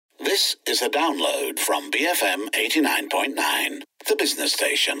This is a download from BFM 89.9, the business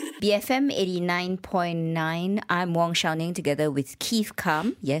station. BFM 89.9. I'm Wong Xiaoning together with Keith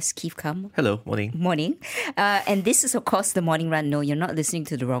Kam. Yes, Keith Kam. Hello, morning. Morning. And this is, of course, the Morning Run. No, you're not listening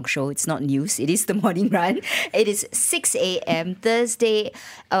to the wrong show. It's not news. It is the Morning Run. It is 6 a.m. Thursday,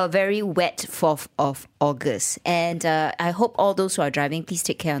 a very wet 4th of August. And I hope all those who are driving, please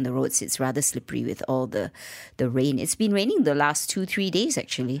take care on the roads. It's rather slippery with all the rain. It's been raining the last 2-3 days,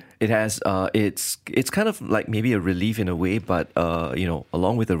 actually. It has. It's kind of like maybe a relief in a way, but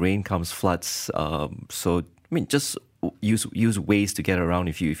along with the rain comes floods. Just use ways to get around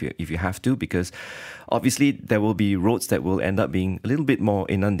if you have to, because obviously there will be roads that will end up being a little bit more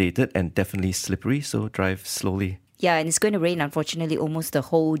inundated and definitely slippery. So drive slowly. Yeah, and it's going to rain, unfortunately, almost the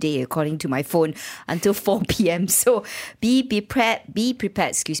whole day, according to my phone, until 4 p.m. So be prepared,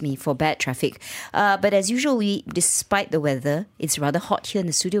 for bad traffic. But as usual, despite the weather, it's rather hot here in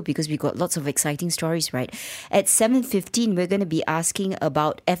the studio because we got lots of exciting stories, right? At 7:15, we're going to be asking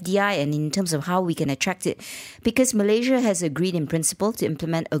about FDI and in terms of how we can attract it, because Malaysia has agreed in principle to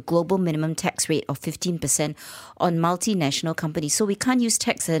implement a global minimum tax rate of 15% on multinational companies. So we can't use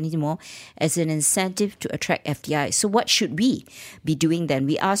tax anymore as an incentive to attract FDI. So what should we be doing then?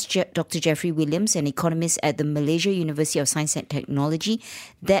 We asked Dr. Jeffrey Williams, an economist at the Malaysia University of Science and Technology,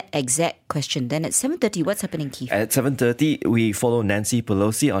 that exact question. Then at 7:30, what's happening, Keith? At 7:30, we follow Nancy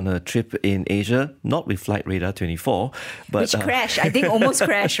Pelosi on a trip in Asia, not with Flight Radar 24, but which crashed. I think almost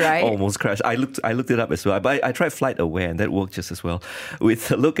crashed, right? Almost crashed. I looked it up as well, but I tried Flight Aware and that worked just as well.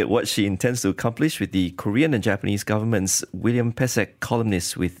 With a look at what she intends to accomplish with the Korean and Japanese governments, William Pesek,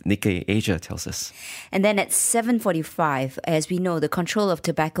 columnist with Nikkei Asia, tells us. And then at 7:45, as we know, the Control of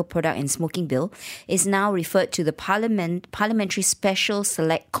Tobacco Product and Smoking Bill is now referred to the Parliamentary Special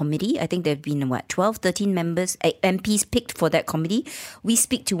Select Committee. I think there have been, 12, 13 members, MPs picked for that committee. We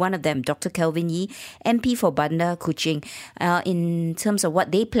speak to one of them, Dr. Kelvin Yee, MP for Bandar Kuching, in terms of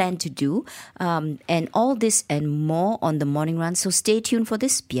what they plan to do, and all this and more on the Morning Run. So stay tuned for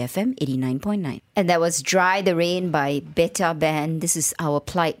this, BFM 89.9. And that was Dry the Rain by Beta Band. This is our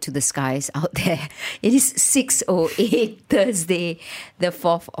plight to the skies out there. It is 6:08 Thursday, the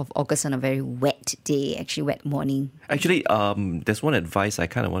 4th of August, on a very wet day, actually wet morning. Actually, there's one advice I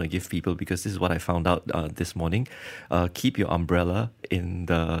kind of want to give people, because this is what I found out this morning. Keep your umbrella in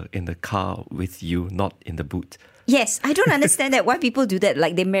the car with you, not in the boot. Yes, I don't understand that. Why people do that?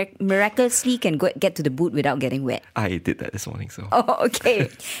 Like they miraculously can get to the boot without getting wet. I did that this morning, so. Oh, okay.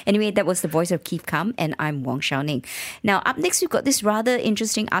 Anyway, that was the voice of Keith Kam, and I'm Wong Xiaoning. Now, up next, we've got this rather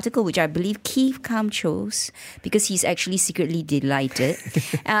interesting article, which I believe Keith Kam chose because he's actually secretly delighted.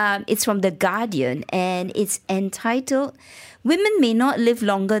 It's from The Guardian, and it's entitled, "Women May Not Live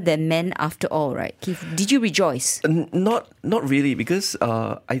Longer Than Men After All," right? Keith, did you rejoice? Not really, because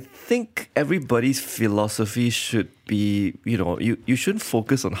I think everybody's philosophy should be, you shouldn't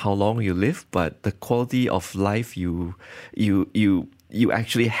focus on how long you live, but the quality of life you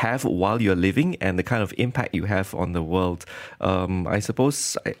actually have while you're living and the kind of impact you have on the world. I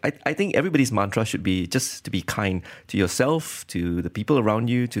suppose, I think everybody's mantra should be just to be kind to yourself, to the people around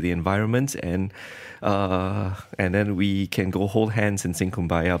you, to the environment, and then we can go hold hands and sing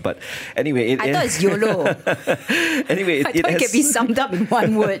Kumbaya. But anyway... I thought it's YOLO. Anyway, it can be summed up in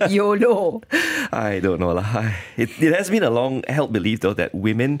one word, YOLO. I don't know. It has been a long-held belief, though, that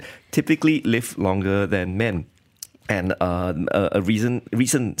women typically live longer than men. And a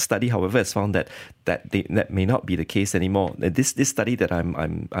recent study, however, has found that may not be the case anymore. This study that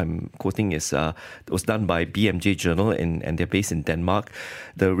I'm quoting was done by BMJ Journal, and they're based in Denmark.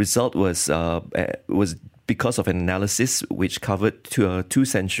 The result was because of an analysis which covered 2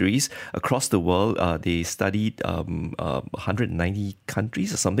 centuries across the world. They studied 190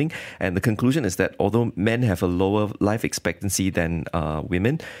 countries or something, and the conclusion is that although men have a lower life expectancy than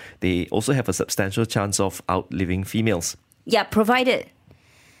women, they also have a substantial chance of outliving females. Yeah, provided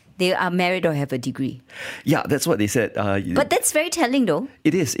they are married or have a degree. Yeah, that's what they said. But that's very telling, though.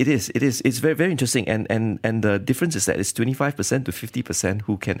 It is. It's very, very interesting. And the difference is that it's 25% to 50%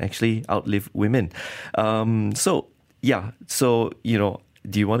 who can actually outlive women. So,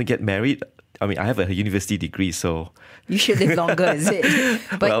 do you want to get married? I mean, I have a university degree, so... You should live longer, is it?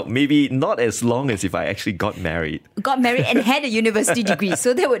 But well, maybe not as long as if I actually got married. Got married and had a university degree,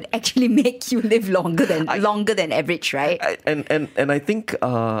 so that would actually make you live longer than average, right? I think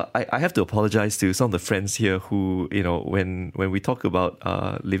I have to apologize to some of the friends here who, when we talk about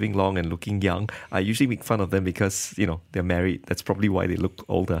living long and looking young, I usually make fun of them because, they're married. That's probably why they look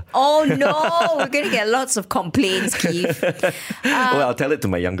older. Oh no, we're going to get lots of complaints, Keith. Well, I'll tell it to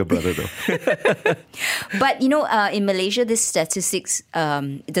my younger brother though. But, in Malaysia, this statistics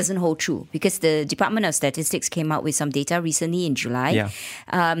it doesn't hold true because the Department of Statistics came out with some data recently in July. Yeah.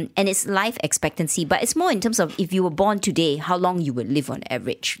 And it's life expectancy, but it's more in terms of if you were born today, how long you would live on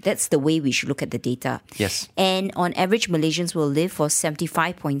average. That's the way we should look at the data. Yes. And on average, Malaysians will live for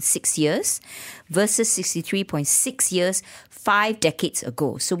 75.6 years versus 63.6 years 5 decades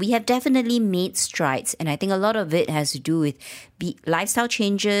ago. So we have definitely made strides. And I think a lot of it has to do with lifestyle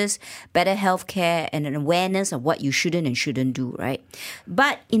changes, better healthcare, and an awareness of what you shouldn't and shouldn't do, right?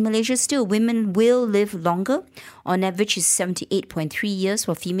 But in Malaysia, still, women will live longer. On average, it's 78.3 years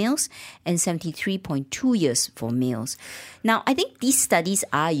for females and 73.2 years for males. Now, I think these studies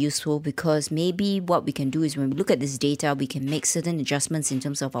are useful because maybe what we can do is when we look at this data, we can make certain adjustments in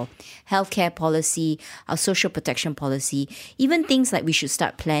terms of our healthcare policy, our social protection policy, even things like we should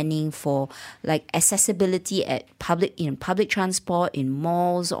start planning for like accessibility at public transport, in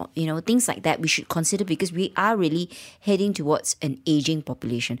malls, or things like that we should consider because we are really heading towards an aging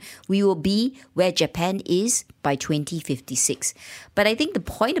population. We will be where Japan is by 2056. But I think the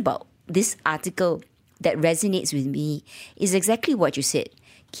point about this article that resonates with me is exactly what you said,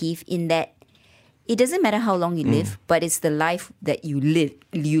 Keith, in that it doesn't matter how long you live, but it's the life that you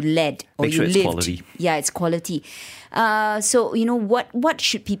led, or Make sure you it's lived. quality. Yeah, it's quality. So what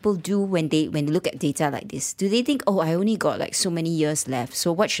should people do when they look at data like this? Do they think, I only got like so many years left,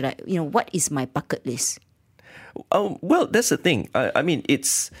 so what should I? What is my bucket list? Oh, well, that's the thing. I mean,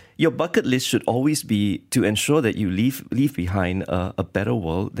 it's your bucket list should always be to ensure that you leave behind a better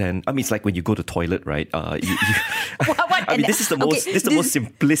world than. I mean, it's like when you go to toilet, right? This is the most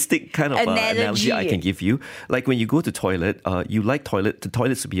simplistic kind of analogy I can give you. Like when you go to toilet, you like the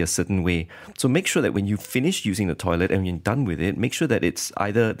toilets to be a certain way. So make sure that when you finish using the toilet and you're done with it, make sure that it's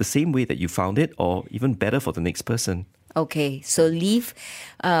either the same way that you found it or even better for the next person. Okay, so leave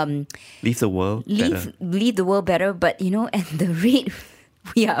the world better. Leave the world better, but at the rate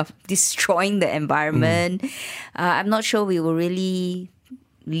we are destroying the environment, I'm not sure we will really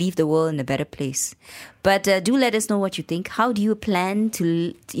leave the world in a better place. But do let us know what you think. How do you plan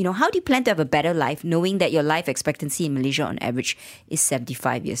to have a better life, knowing that your life expectancy in Malaysia on average is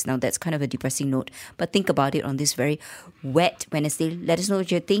 75 years? Now, that's kind of a depressing note, but think about it on this very wet Wednesday. Let us know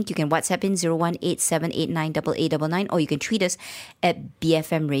what you think. You can WhatsApp in 018-789-8899, or you can tweet us at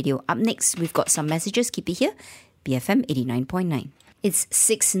BFM Radio. Up next, we've got some messages. Keep it here. BFM 89.9. It's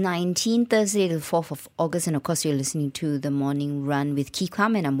 6:19, Thursday the 4th of August, and of course you're listening to The Morning Run with Ki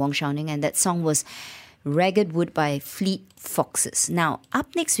Kwam, and I'm Wong Xiaoning, and that song was Ragged Wood by Fleet Foxes. Now,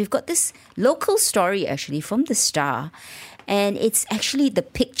 up next, we've got this local story actually from The Star, and it's actually the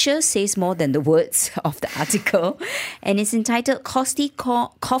picture says more than the words of the article, and it's entitled Costly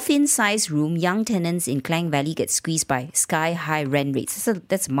Coffin-Sized Room, Young Tenants in Klang Valley Get Squeezed by Sky-High Rent Rates.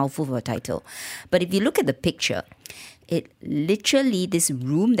 That's a mouthful of a title. But if you look at the picture, this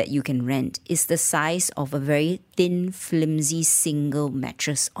room that you can rent is the size of a very thin, flimsy single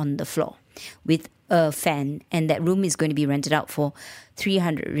mattress on the floor with a fan, and that room is going to be rented out for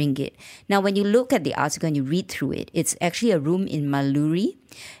 300 ringgit. Now, when you look at the article and you read through it, it's actually a room in Maluri,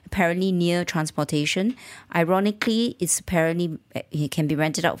 apparently near transportation. Ironically, it can be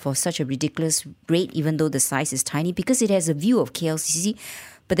rented out for such a ridiculous rate, even though the size is tiny, because it has a view of KLCC,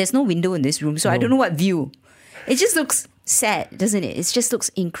 but there's no window in this room, so I don't know what view. It just looks sad, doesn't it? It just looks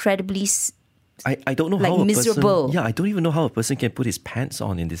incredibly I don't know like how miserable. I don't even know how a person can put his pants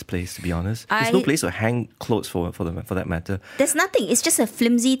on in this place, to be honest. There's no place to hang clothes for that matter. There's nothing. It's just a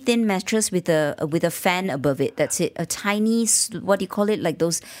flimsy, thin mattress with a fan above it. That's it. A tiny, what do you call it? Like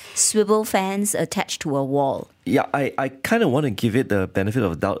those swivel fans attached to a wall. Yeah, I kind of want to give it the benefit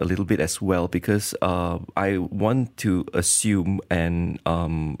of the doubt a little bit as well, because I want to assume and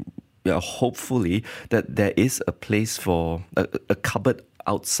hopefully that there is a place for a cupboard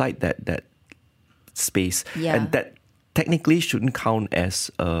outside that space, and that technically shouldn't count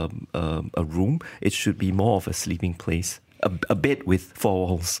as a room. It should be more of a sleeping place, a bed with 4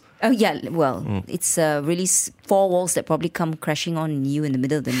 walls. Oh yeah, well, it's really 4 walls that probably come crashing on you in the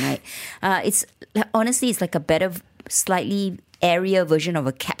middle of the night. It's like a better, slightly airier version of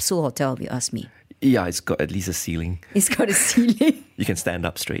a capsule hotel, if you ask me. Yeah, it's got at least a ceiling. It's got a ceiling. You can stand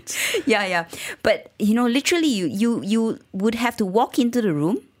up straight. Yeah. But, literally you would have to walk into the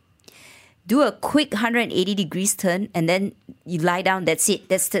room, do a quick 180 degrees turn, and then you lie down. That's it.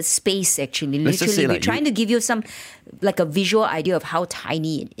 That's the space, actually. Literally, we're trying to give you a visual idea of how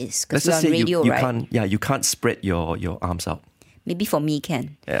tiny it is. Because we're on radio, right? You can't spread your arms out. Maybe for me,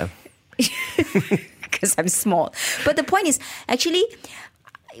 can. Yeah. Because I'm small. But the point is, actually,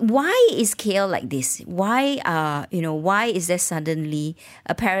 why is KL like this? Why is there suddenly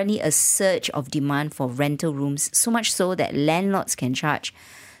apparently a surge of demand for rental rooms, so much so that landlords can charge?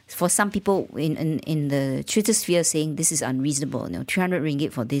 For some people in the Twitter sphere saying this is unreasonable, 300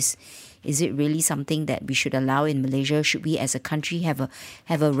 ringgit for this. Is it really something that we should allow in Malaysia? Should we as a country have a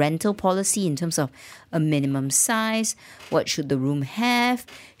rental policy in terms of a minimum size? What should the room have?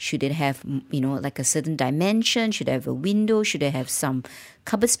 Should it have, like a certain dimension? Should it have a window? Should it have some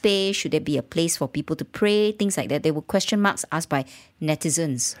cupboard space? Should there be a place for people to pray? Things like that. There were question marks asked by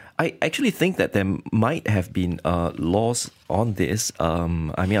netizens. I actually think that there might have been laws on this.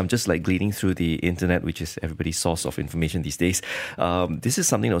 I'm just like gleaning through the internet, which is everybody's source of information these days. This is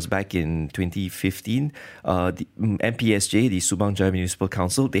something that was back in 2015. The MPSJ, the Subang Jaya Municipal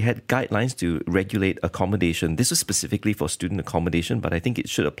Council, they had guidelines to regulate accommodation. This was specifically for student accommodation, but I think it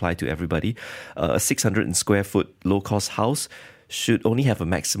should apply to everybody. A 600 square foot low-cost house should only have a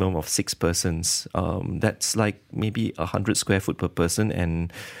maximum of 6 persons. That's like maybe 100 square foot per person,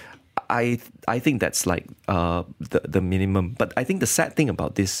 and I think that's like the minimum. But I think the sad thing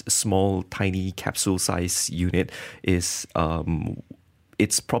about this small, tiny capsule size unit is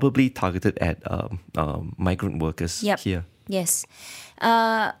it's probably targeted at migrant workers here. Yes.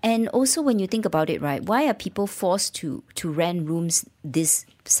 And also when you think about it, right, why are people forced to rent rooms this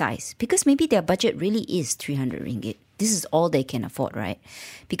size? Because maybe their budget really is 300 ringgit. This is all they can afford, right?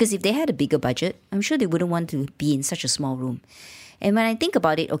 Because if they had a bigger budget, I'm sure they wouldn't want to be in such a small room. And when I think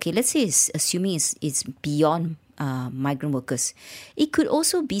about it, okay, let's say assuming it's beyond migrant workers. It could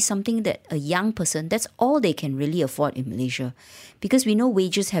also be something that a young person, that's all they can really afford in Malaysia. Because we know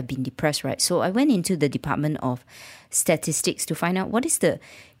wages have been depressed, right? So I went into the Department of Statistics to find out what is the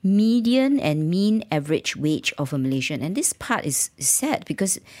median and mean average wage of a Malaysian. And this part is sad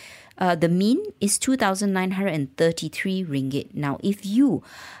because the mean is 2,933 ringgit. Now, if you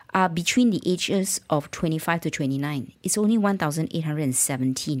are between the ages of 25 to 29, it's only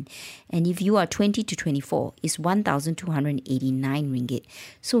 1,817. And if you are 20 to 24, it's 1,289 ringgit.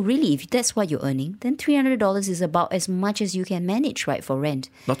 So really, if that's what you're earning, then $300 is about as much as you can manage, right, for rent.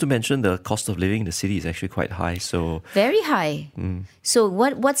 Not to mention the cost of living in the city is actually quite high. So very high. So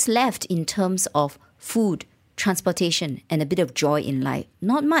what's left in terms of food, transportation, and a bit of joy in life?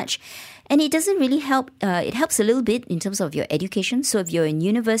 Not much. And it doesn't really help. It helps a little bit in terms of your education. So if you're in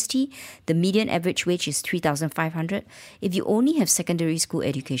university, the median average wage is 3,500. If you only have secondary school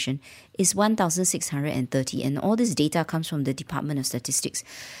education, it's 1,630. And all this data comes from the Department of Statistics.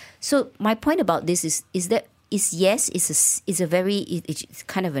 So my point about this is that it's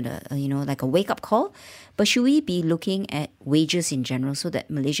kind of like a wake-up call. But should we be looking at wages in general so that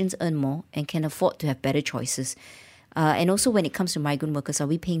Malaysians earn more and can afford to have better choices? And also when it comes to migrant workers, are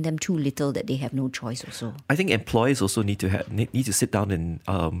we paying them too little that they have no choice also? I think employers also need to sit down and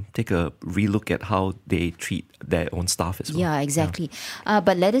take a relook at how they treat their own staff as well. Yeah, exactly. Yeah.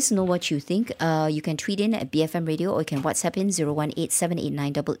 But let us know what you think. You can tweet in at BFM Radio or you can WhatsApp in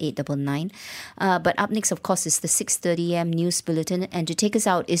 018-789-8899. But up next, of course, is the 6:30 a.m. news bulletin. And to take us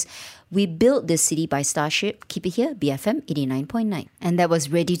out is We Built This City by Starship. Keep it here, BFM 89.9. And that was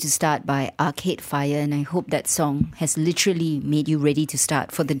Ready to Start by Arcade Fire. And I hope that song has literally made you ready to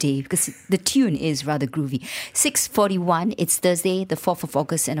start for the day because the tune is rather groovy. 6:41, it's Thursday, the 4th of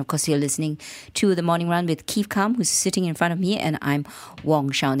August, and of course you're listening to The Morning Run with Keith Kam, who's sitting in front of me, and I'm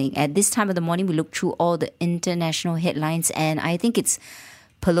Wong Shao-Ning. At this time of the morning, we look through all the international headlines, and I think it's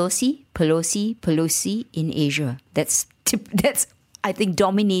Pelosi in Asia. That's I think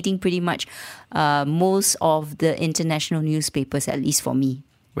dominating pretty much most of the international newspapers, at least for me.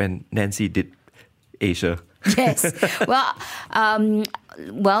 When Nancy did Asia. Yes. Well,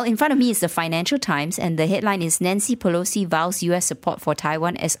 in front of me is the Financial Times, and the headline is Nancy Pelosi vows U.S. support for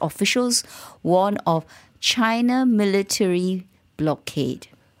Taiwan as officials warn of China military blockade.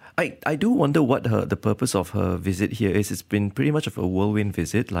 I do wonder what the purpose of her visit here is. It's been pretty much of a whirlwind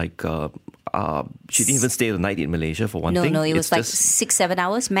visit. Like, she didn't even stay the night in Malaysia for one thing. No, it was like 6-7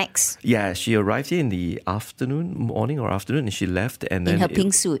 hours max. Yeah, she arrived here in the morning, and she left. And then in her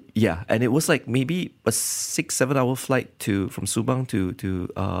pink suit. Yeah, and it was like maybe a 6-7 hour flight from Subang to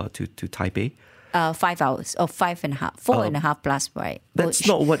Taipei. 5 hours or 4.5 plus, right? That's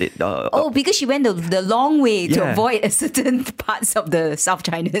not what it... because she went the long way to avoid certain parts of the South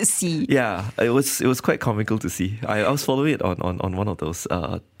China Sea. Yeah, it was quite comical to see. I was following it on one of those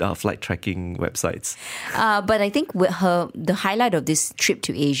flight tracking websites. But I think the highlight of this trip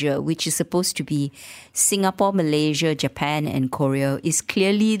to Asia, which is supposed to be Singapore, Malaysia, Japan and Korea, is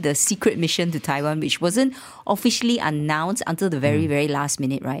clearly the secret mission to Taiwan, which wasn't officially announced until the very, very last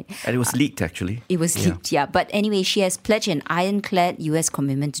minute, right? And it was leaked, actually. It was leaked, yeah. But anyway, she has pledged an ironclad US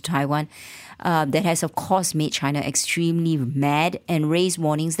commitment to Taiwan that has, of course, made China extremely mad and raised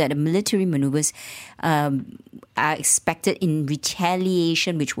warnings that the military maneuvers are expected in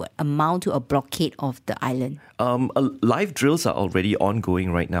retaliation, which would amount to a blockade of the island. Live drills are already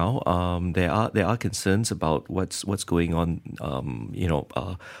ongoing right now. There are concerns about what's going on,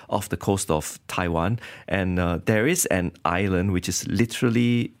 off the coast of Taiwan, and there is an island which is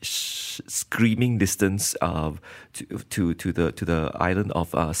literally screaming distance to the island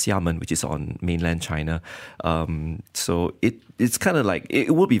of Xiamen, which is on mainland China. So it's kind of like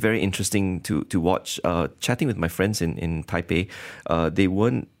it will be very interesting to watch. Chatting with my friends in Taipei, they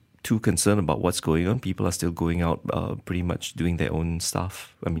weren't too concerned about what's going on. People are still going out pretty much doing their own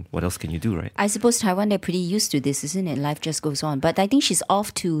stuff. I mean, what else can you do, right? I suppose Taiwan, they're pretty used to this, isn't it? Life just goes on. But I think she's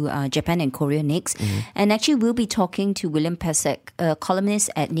off to Japan and Korea next. And actually, we'll be talking to William Pesek, a columnist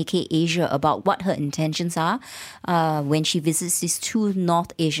at Nikkei Asia, about what her intentions are when she visits these two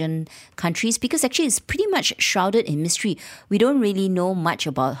North Asian countries, because actually it's pretty much shrouded in mystery. We don't really know much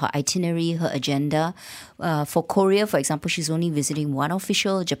about her itinerary, her agenda. For Korea, for example, she's only visiting one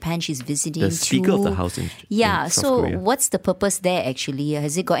official. Japan, she's visiting the Speaker two. of the House in South so Korea. what's the purpose there actually?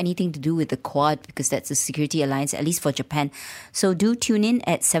 Has it got anything to do with the Quad? Because that's a security alliance, at least for Japan. So do tune in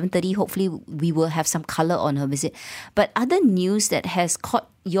at 7:30. Hopefully we will have some color on her visit. But other news that has caught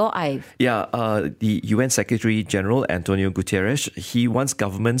your eye? Yeah, the UN Secretary General Antonio Guterres, he wants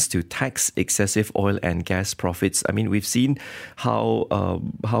governments to tax excessive oil and gas profits. I mean, we've seen how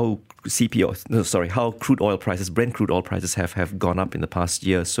crude oil prices, Brent crude oil prices have gone up in the past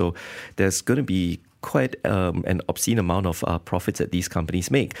year. So there's going to be quite an obscene amount of profits that these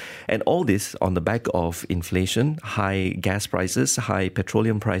companies make. And all this on the back of inflation, high gas prices, high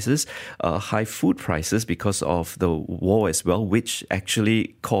petroleum prices, high food prices because of the war as well, which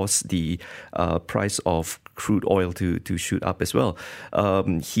actually caused the price of crude oil to shoot up as well.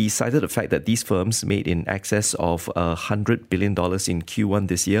 He cited the fact that these firms made in excess of $100 billion in Q1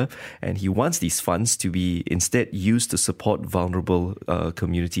 this year, and he wants these funds to be instead used to support vulnerable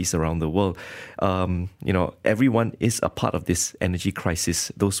communities around the world. Everyone is a part of this energy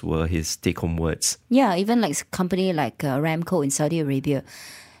crisis. Those were his take-home words. Yeah, even like a company like Aramco in Saudi Arabia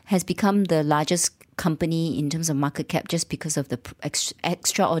has become the largest company in terms of market cap just because of the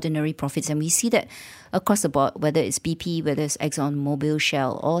extraordinary profits. And we see that across the board, whether it's BP, whether it's ExxonMobil,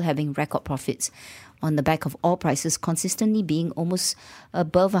 Shell, all having record profits on the back of oil prices consistently being almost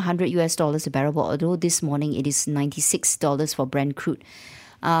above $100 a barrel, although this morning it is $96 for Brent crude.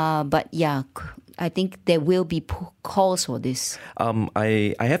 But yeah, I think there will be calls for this.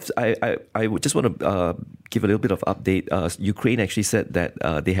 I would just want to give a little bit of update. Ukraine actually said that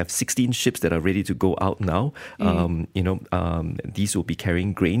they have 16 ships that are ready to go out now. These will be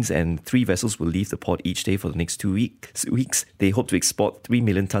carrying grains, and 3 vessels will leave the port each day for the next 2 weeks. They hope to export 3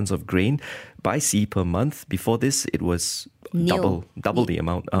 million tons of grain by sea per month. Before this, it was double the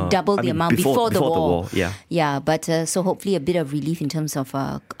amount. Before the war. Yeah. But so hopefully a bit of relief in terms of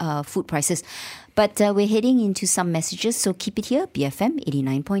food prices. But we're heading into some messages, so keep it here, BFM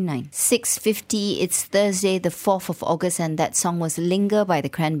 89.9. 6:50, it's Thursday, the 4th of August, and that song was Linger by the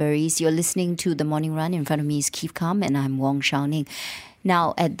Cranberries. You're listening to The Morning Run. In front of me is Keith Kam, and I'm Wong Xiaoning.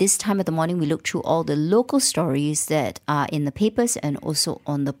 Now, at this time of the morning, we look through all the local stories that are in the papers and also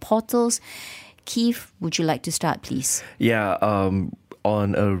on the portals. Keith, would you like to start, please? Yeah,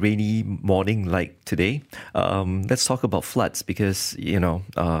 on a rainy morning like today, let's talk about floods because,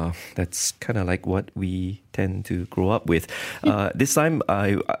 that's kind of like what we tend to grow up with. This time,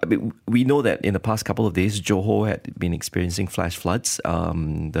 we know that in the past couple of days, Johor had been experiencing flash floods.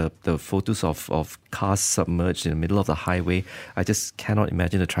 The photos of cars submerged in the middle of the highway, I just cannot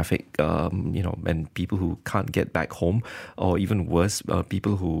imagine the traffic, and people who can't get back home, or even worse,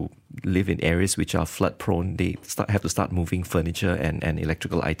 people who live in areas which are flood prone. They have to start moving furniture and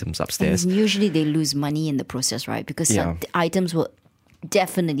electrical items upstairs. And usually they lose money in the process, right? Because some items will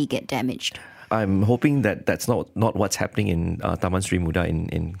definitely get damaged. I'm hoping that that's not what's happening in Taman Sri Muda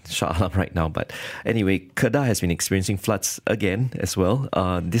in Shah Alam right now. But anyway, Kedah has been experiencing floods again as well.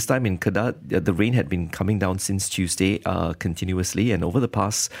 This time in Kedah, the rain had been coming down since Tuesday continuously. And over the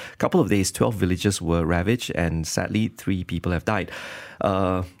past couple of days, 12 villages were ravaged and sadly 3 people have died.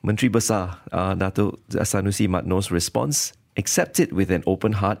 Menteri Besar Dato' Sanusi Madno's response: accept it with an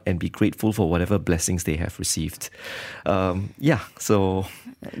open heart and be grateful for whatever blessings they have received. So...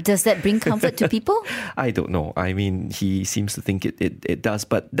 Does that bring comfort to people? I don't know. I mean, he seems to think it does,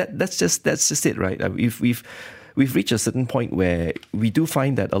 but that's just it, right? We've reached a certain point where we do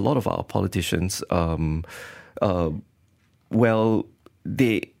find that a lot of our politicians,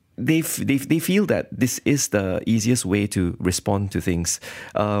 they feel that this is the easiest way to respond to things.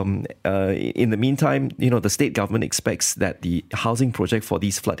 In the meantime, the state government expects that the housing project for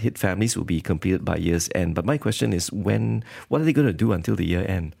these flood-hit families will be completed by year's end. But my question is, what are they going to do until the year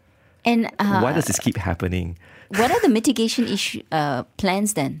end? And why does this keep happening? What are the mitigation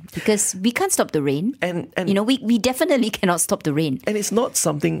plans then? Because we can't stop the rain. And we definitely cannot stop the rain. And it's not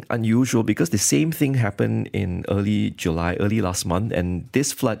something unusual because the same thing happened in early last month. And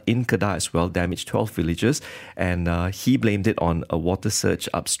this flood in Kedah as well damaged 12 villages. And he blamed it on a water surge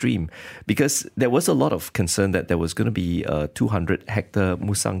upstream because there was a lot of concern that there was going to be a 200-hectare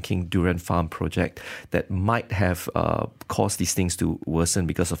Musang King durian farm project that might have caused these things to worsen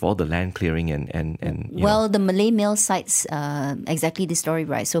because of all the land clearing and the Malay Mail cites exactly this story,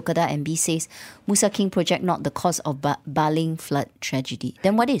 right? So Kedah MB says Musang King project not the cause of Baling flood tragedy.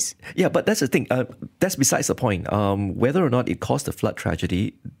 Then what is? Yeah, but that's the thing. That's besides the point. Whether or not it caused the flood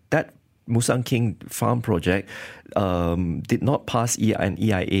tragedy, that Musang King farm project did not pass an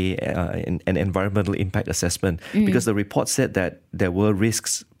EIA, an environmental impact assessment, because the report said that there were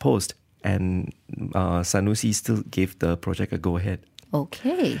risks posed, and Sanusi still gave the project a go-ahead.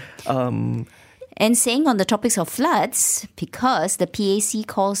 Okay. And saying on the topics of floods, because the PAC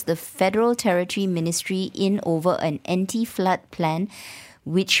calls the Federal Territory Ministry in over an anti-flood plan,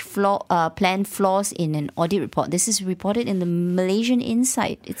 which plan flaws in an audit report. This is reported in the Malaysian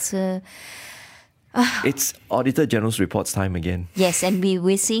Insight. It's Auditor General's reports time again. Yes, and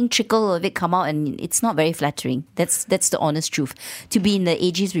we're seeing trickle of it come out, and it's not very flattering. That's the honest truth. To be in the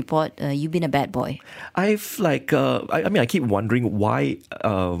AG's report, you've been a bad boy. I keep wondering why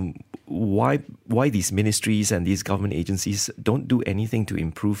these ministries and these government agencies don't do anything to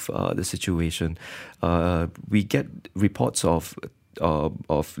improve the situation. We get reports of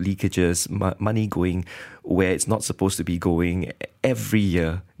leakages, money going where it's not supposed to be going every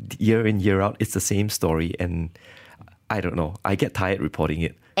year in, year out. It's the same story, and I don't know. I get tired reporting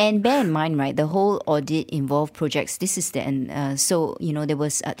it. And bear in mind, right, the whole audit involved projects. This is there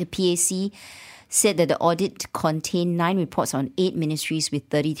was the PAC said that the audit contained 9 reports on 8 ministries with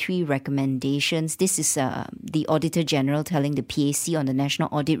 33 recommendations. This is the Auditor General telling the PAC on the National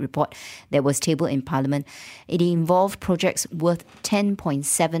Audit Report that was tabled in Parliament. It involved projects worth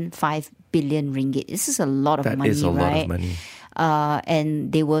 10.75 billion ringgit. This is a lot of money, right? That is a lot of money.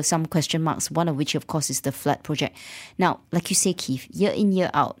 And there were some question marks, one of which, of course, is the flood project. Now, like you say, Keith, year in, year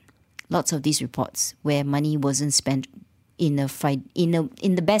out, lots of these reports where money wasn't spent in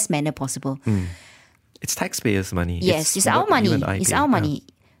the best manner possible. It's taxpayers' money. Yes, it's our money. It's our money.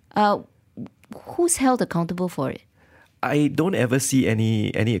 Who's held accountable for it? I don't ever see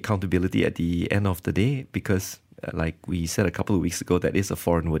any accountability at the end of the day because, like we said a couple of weeks ago, that is a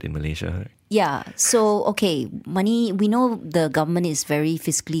foreign word in Malaysia. Yeah. So, okay, money, we know the government is very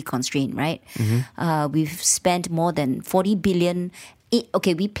fiscally constrained, right? Mm-hmm. We've spent more than 40 billion.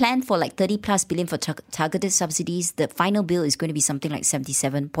 We planned for like 30 plus billion for targeted subsidies. The final bill is going to be something like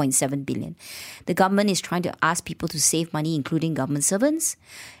 77.7 billion. The government is trying to ask people to save money, including government servants.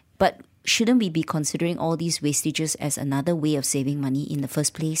 But shouldn't we be considering all these wastages as another way of saving money in the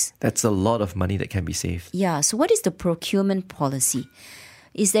first place? That's a lot of money that can be saved. Yeah. So what is the procurement policy?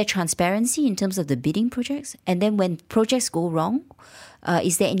 Is there transparency in terms of the bidding projects? And then when projects go wrong,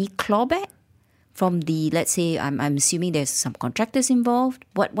 is there any clawback? From the, let's say, I'm assuming there's some contractors involved.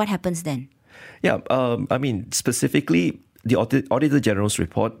 What happens then? Yeah, specifically, the Auditor General's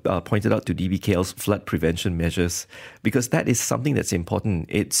report pointed out to DBKL's flood prevention measures because that is something that's important.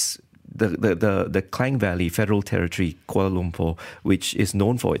 It's the Klang Valley Federal Territory, Kuala Lumpur, which is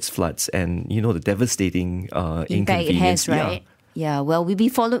known for its floods and the devastating inconvenience it has, right? Yeah, well, we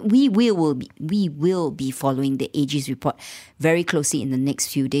will be following the AG's report very closely in the next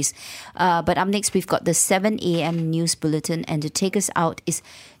few days. But up next, we've got the 7 a.m. news bulletin, and to take us out is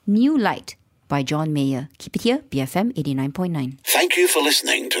New Light by John Mayer. Keep it here, BFM 89.9. Thank you for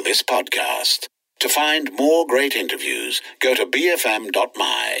listening to this podcast. To find more great interviews, go to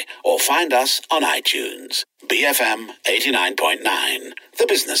bfm.my or find us on iTunes. BFM 89.9, the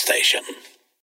business station.